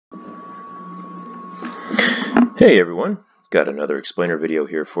Hey everyone, got another explainer video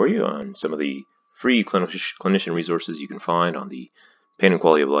here for you on some of the free clinician resources you can find on the Pain and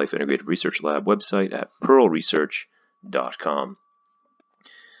Quality of Life Integrated Research Lab website at pearlresearch.com.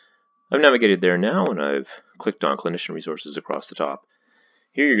 I've navigated there now and I've clicked on clinician resources across the top.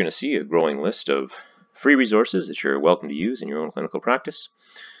 Here you're going to see a growing list of free resources that you're welcome to use in your own clinical practice.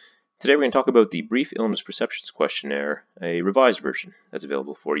 Today we're going to talk about the Brief Illness Perceptions Questionnaire, a revised version that's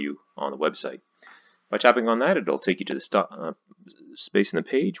available for you on the website. By tapping on that, it'll take you to the space in the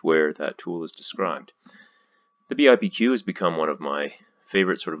page where that tool is described. The BIPQ has become one of my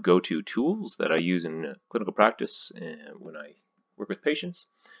favorite sort of go-to tools that I use in clinical practice when I work with patients.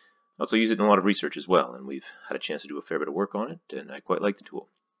 I also use it in a lot of research as well, and we've had a chance to do a fair bit of work on it, and I quite like the tool.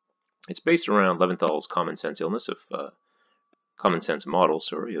 It's based around Leventhal's common sense model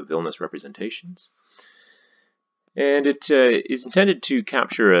of illness representations. And it is intended to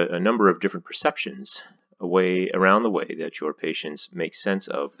capture a number of different perceptions around the way that your patients make sense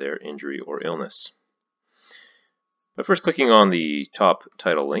of their injury or illness. By first clicking on the top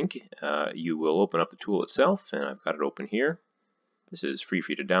title link, you will open up the tool itself, and I've got it open here. This is free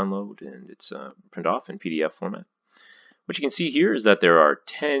for you to download, and it's print off in PDF format. What you can see here is that there are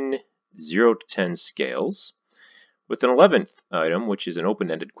 10 0 to 10 scales, with an 11th item, which is an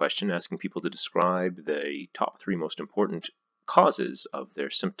open-ended question asking people to describe the top 3 most important causes of their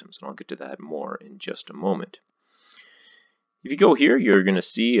symptoms, and I'll get to that more in just a moment. If you go here, you're going to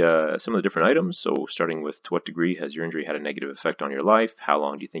see some of the different items, so starting with to what degree has your injury had a negative effect on your life, how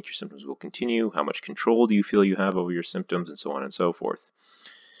long do you think your symptoms will continue, how much control do you feel you have over your symptoms, and so on and so forth.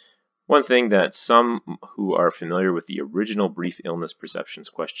 One thing that some who are familiar with the original Brief Illness Perceptions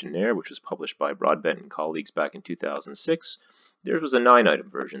Questionnaire, which was published by Broadbent and colleagues back in 2006, theirs was a 9-item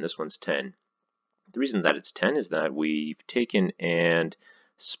version. This one's 10. The reason that it's 10 is that we've taken and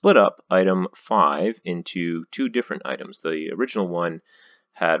split up item 5 into 2 different items. The original one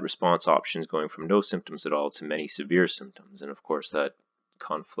had response options going from no symptoms at all to many severe symptoms, and of course that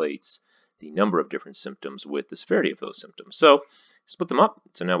conflates the number of different symptoms with the severity of those symptoms. So split them up.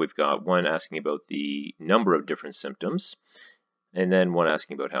 So now we've got one asking about the number of different symptoms, and then one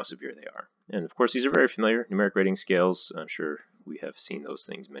asking about how severe they are. And of course, these are very familiar numeric rating scales. I'm sure we have seen those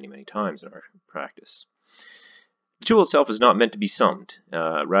things many, many times in our practice. The tool itself is not meant to be summed.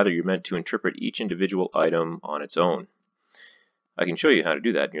 Rather, you're meant to interpret each individual item on its own. I can show you how to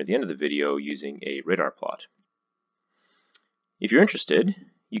do that near the end of the video using a radar plot. If you're interested,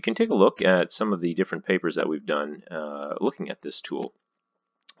 you can take a look at some of the different papers that we've done looking at this tool.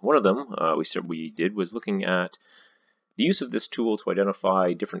 One of them we did was looking at the use of this tool to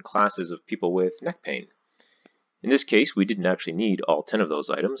identify different classes of people with neck pain. In this case, we didn't actually need all 10 of those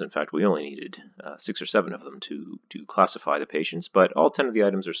items. In fact, we only needed 6 or 7 of them to classify the patients, but all 10 of the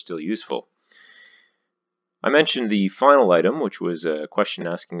items are still useful. I mentioned the final item, which was a question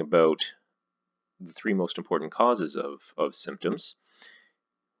asking about the 3 most important causes of symptoms.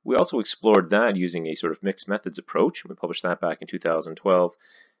 We also explored that using a sort of mixed methods approach. We published that back in 2012.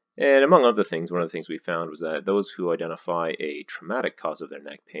 And among other things, one of the things we found was that those who identify a traumatic cause of their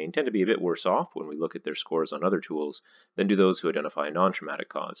neck pain tend to be a bit worse off when we look at their scores on other tools than do those who identify a non-traumatic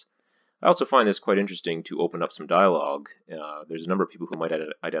cause. I also find this quite interesting to open up some dialogue. There's a number of people who might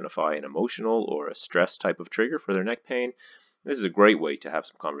identify an emotional or a stress type of trigger for their neck pain. This is a great way to have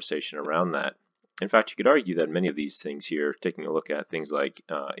some conversation around that. In fact, you could argue that many of these things here, taking a look at things like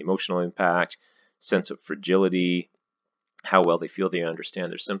emotional impact, sense of fragility, how well they feel they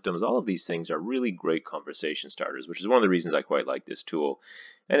understand their symptoms, all of these things are really great conversation starters, which is one of the reasons I quite like this tool.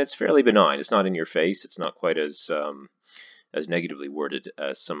 And it's fairly benign. It's not in your face. It's not quite as negatively worded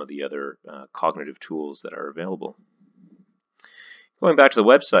as some of the other cognitive tools that are available. Going back to the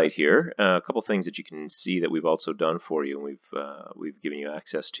website here, a couple things that you can see that we've also done for you and we've given you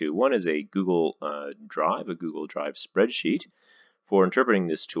access to. One is a Google Drive spreadsheet for interpreting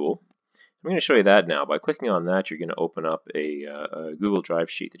this tool. I'm going to show you that now. By clicking on that, you're going to open up a Google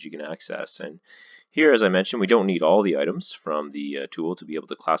Drive sheet that you can access. And here, as I mentioned, we don't need all the items from the tool to be able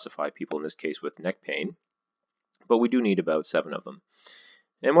to classify people, in this case with neck pain, but we do need about 7 of them.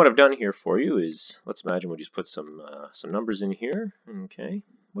 And what I've done here for you is, let's imagine we just put some numbers in here. Okay.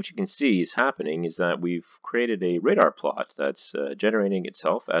 What you can see is happening is that we've created a radar plot that's generating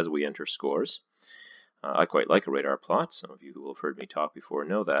itself as we enter scores. I quite like a radar plot. Some of you who have heard me talk before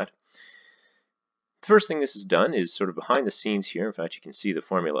know that. The first thing this has done is sort of behind the scenes here. In fact, you can see the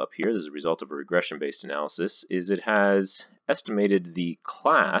formula up here. This is a result of a regression-based analysis. Is it has estimated the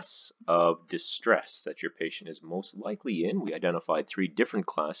class of distress that your patient is most likely in. We identified 3 different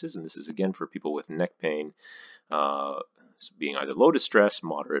classes, and this is again for people with neck pain being either low distress,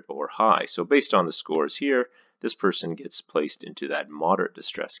 moderate, or high. So based on the scores here, this person gets placed into that moderate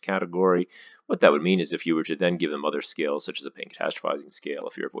distress category. What that would mean is if you were to then give them other scales, such as a pain catastrophizing scale,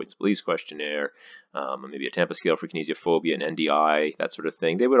 a fear avoidance beliefs questionnaire, maybe a Tampa scale for kinesiophobia, an NDI, that sort of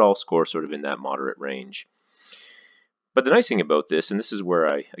thing, they would all score sort of in that moderate range. But the nice thing about this, and this is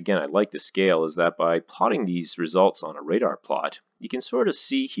where I like the scale, is that by plotting these results on a radar plot, you can sort of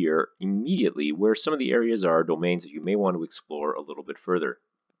see here immediately where some of the areas are domains that you may want to explore a little bit further.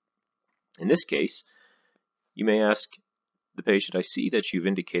 In this case, you may ask the patient, I see that you've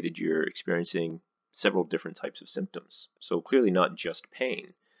indicated you're experiencing several different types of symptoms, so clearly not just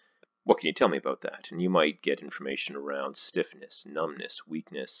pain. What can you tell me about that? And you might get information around stiffness, numbness,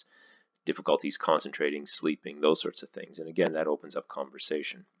 weakness, difficulties concentrating, sleeping, those sorts of things. And again, that opens up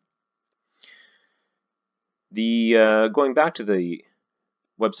conversation. Going back to the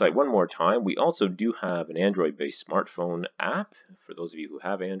website one more time, we also do have an Android-based smartphone app. For those of you who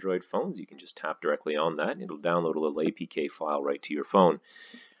have Android phones, you can just tap directly on that and it'll download a little APK file right to your phone.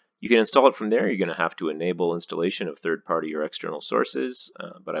 You can install it from there. You're going to have to enable installation of third-party or external sources,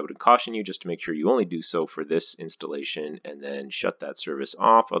 but I would caution you just to make sure you only do so for this installation and then shut that service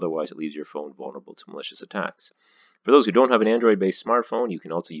off. Otherwise, it leaves your phone vulnerable to malicious attacks. For those who don't have an Android-based smartphone, you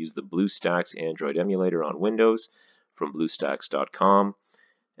can also use the BlueStacks Android emulator on Windows from bluestacks.com,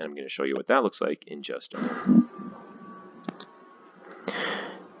 and I'm going to show you what that looks like in just a moment.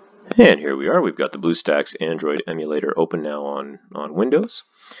 And here we are. We've got the BlueStacks Android emulator open now on Windows.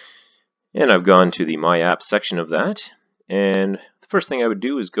 And I've gone to the My App section of that, and the first thing I would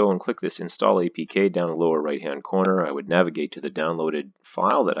do is go and click this Install APK down the lower right hand corner. I would navigate to the downloaded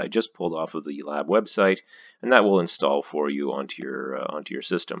file that I just pulled off of the lab website, and that will install for you onto your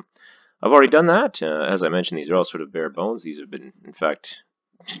system. I've already done that. As I mentioned, these are all sort of bare bones. These have been, in fact,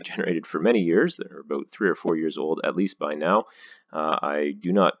 generated for many years. They're about 3 or 4 years old, at least by now. I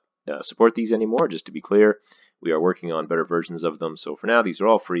do not support these anymore, just to be clear. We are working on better versions of them, so for now these are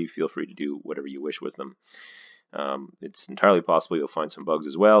all free. Feel free to do whatever you wish with them. It's entirely possible you'll find some bugs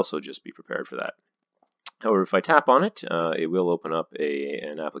as well, so just be prepared for that. However, if I tap on it, it will open up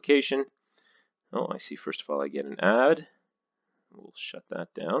an application. Oh, I see. First of all, I get an ad. We'll shut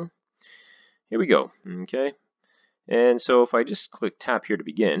that down. Here we go. Okay, and so if I just click tap here to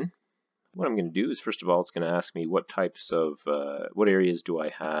begin, what I'm going to do is, first of all, it's going to ask me what types of, what areas do I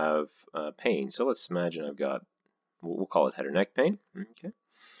have pain. So let's imagine I've got, we'll call it head or neck pain. Okay.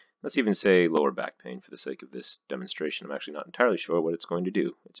 Let's even say lower back pain for the sake of this demonstration. I'm actually not entirely sure what it's going to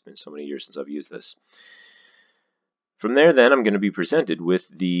do. It's been so many years since I've used this. From there, then, I'm going to be presented with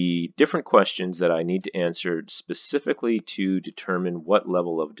the different questions that I need to answer specifically to determine what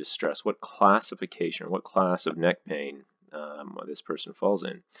level of distress, what classification, what class of neck pain this person falls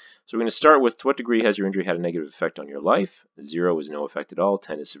in. So we're going to start with, to what degree has your injury had a negative effect on your life? 0 is no effect at all.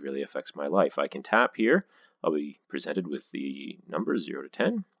 10 is severely affects my life. I can tap here. I'll be presented with the numbers 0 to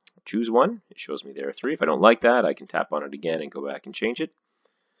 10. Choose one. It shows me there are 3. If I don't like that, I can tap on it again and go back and change it.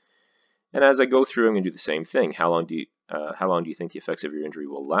 And as I go through, I'm going to do the same thing. How long do you think the effects of your injury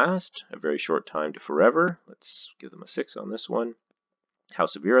will last? A very short time to forever. Let's give them a 6 on this one. How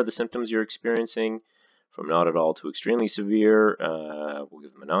severe are the symptoms you're experiencing? From not at all to extremely severe, we'll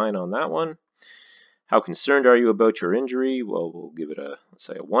give them a 9 on that one. How concerned are you about your injury? Well, we'll give it let's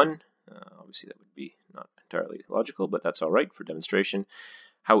say a 1. Obviously that would be not entirely logical, but that's all right for demonstration.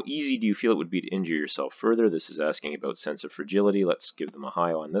 How easy do you feel it would be to injure yourself further? This is asking about sense of fragility. Let's give them a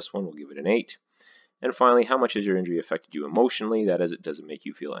high on this one. We'll give it an 8. And finally, how much has your injury affected you emotionally? That is, does it make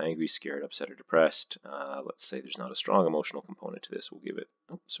you feel angry, scared, upset, or depressed? Let's say there's not a strong emotional component to this. We'll give it,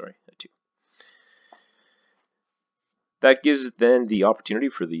 a 2. That gives then the opportunity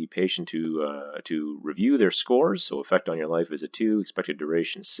for the patient to review their scores. So effect on your life is a 2, expected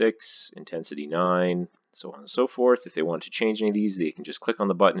duration 6, intensity 9, so on and so forth. If they want to change any of these, they can just click on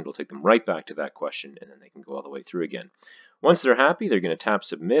the button. It'll take them right back to that question, and then they can go all the way through again. Once they're happy, they're going to tap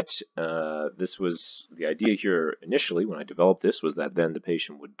submit. This was the idea here initially when I developed this, was that then the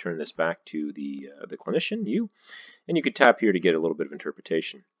patient would turn this back to the clinician, you, and you could tap here to get a little bit of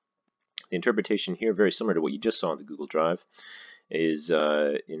interpretation. The interpretation here, very similar to what you just saw in the Google Drive, is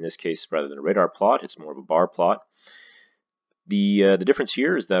in this case, rather than a radar plot, it's more of a bar plot. The difference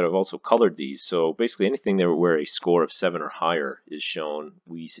here is that I've also colored these. So basically anything there where a score of 7 or higher is shown,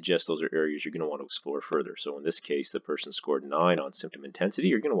 we suggest those are areas you're going to want to explore further. So in this case, the person scored 9 on symptom intensity.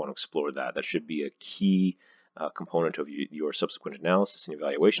 You're going to want to explore that. That should be a key component of your subsequent analysis and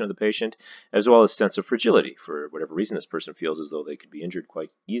evaluation of the patient, as well as sense of fragility. For whatever reason this person feels as though they could be injured quite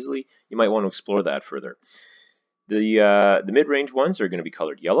easily, you might want to explore that further. The mid-range ones are going to be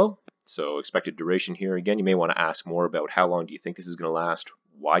colored yellow. So expected duration here, again, you may want to ask more about how long do you think this is going to last?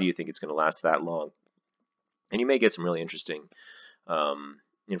 Why do you think it's going to last that long? And you may get some really interesting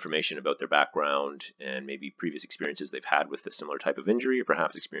information about their background and maybe previous experiences they've had with a similar type of injury, or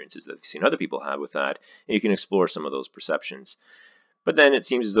perhaps experiences that they've seen other people have with that, and you can explore some of those perceptions. But then it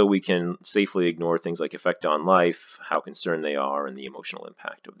seems as though we can safely ignore things like effect on life, how concerned they are, and the emotional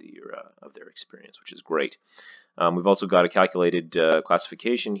impact of their experience, which is great. We've also got a calculated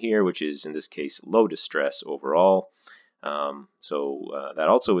classification here, which is in this case low distress overall. So that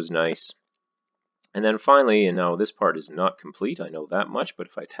also is nice. And then finally, and now this part is not complete, I know that much, but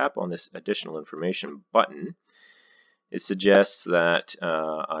if I tap on this additional information button, it suggests that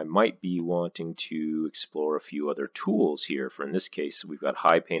I might be wanting to explore a few other tools here. For in this case, we've got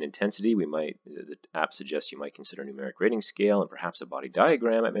high pain intensity. The app suggests you might consider a numeric rating scale and perhaps a body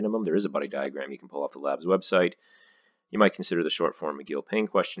diagram at minimum. There is a body diagram you can pull off the lab's website. You might consider the short form McGill Pain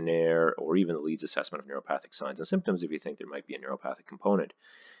Questionnaire, or even the Leeds Assessment of Neuropathic Signs and Symptoms if you think there might be a neuropathic component.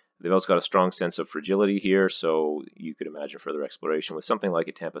 They've also got a strong sense of fragility here, so you could imagine further exploration with something like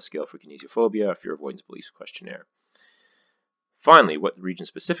a Tampa Scale for Kinesiophobia, a Fear Avoidance Beliefs Questionnaire. Finally, what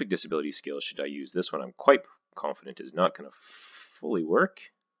region-specific disability skills should I use? This one I'm quite confident is not going to fully work.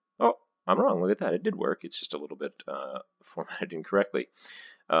 Oh, I'm wrong. Look at that. It did work. It's just a little bit formatted incorrectly.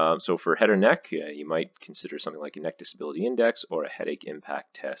 So for head or neck, you might consider something like a Neck Disability Index or a Headache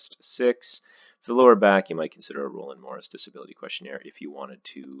Impact Test 6. For the lower back, you might consider a Roland-Morris Disability Questionnaire if you wanted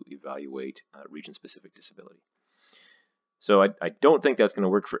to evaluate region-specific disability. So I don't think that's going to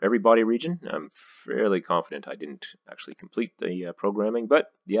work for every body region. I'm fairly confident I didn't actually complete the programming,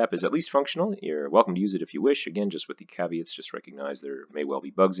 but the app is at least functional. You're welcome to use it if you wish. Again, just with the caveats, just recognize there may well be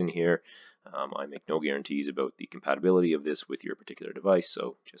bugs in here. I make no guarantees about the compatibility of this with your particular device,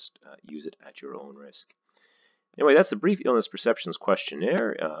 so just use it at your own risk. Anyway, that's the Brief Illness Perceptions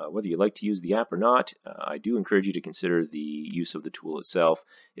Questionnaire. Whether you like to use the app or not, I do encourage you to consider the use of the tool itself.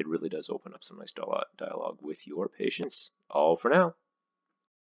 It really does open up some nice dialogue with your patients. All for now.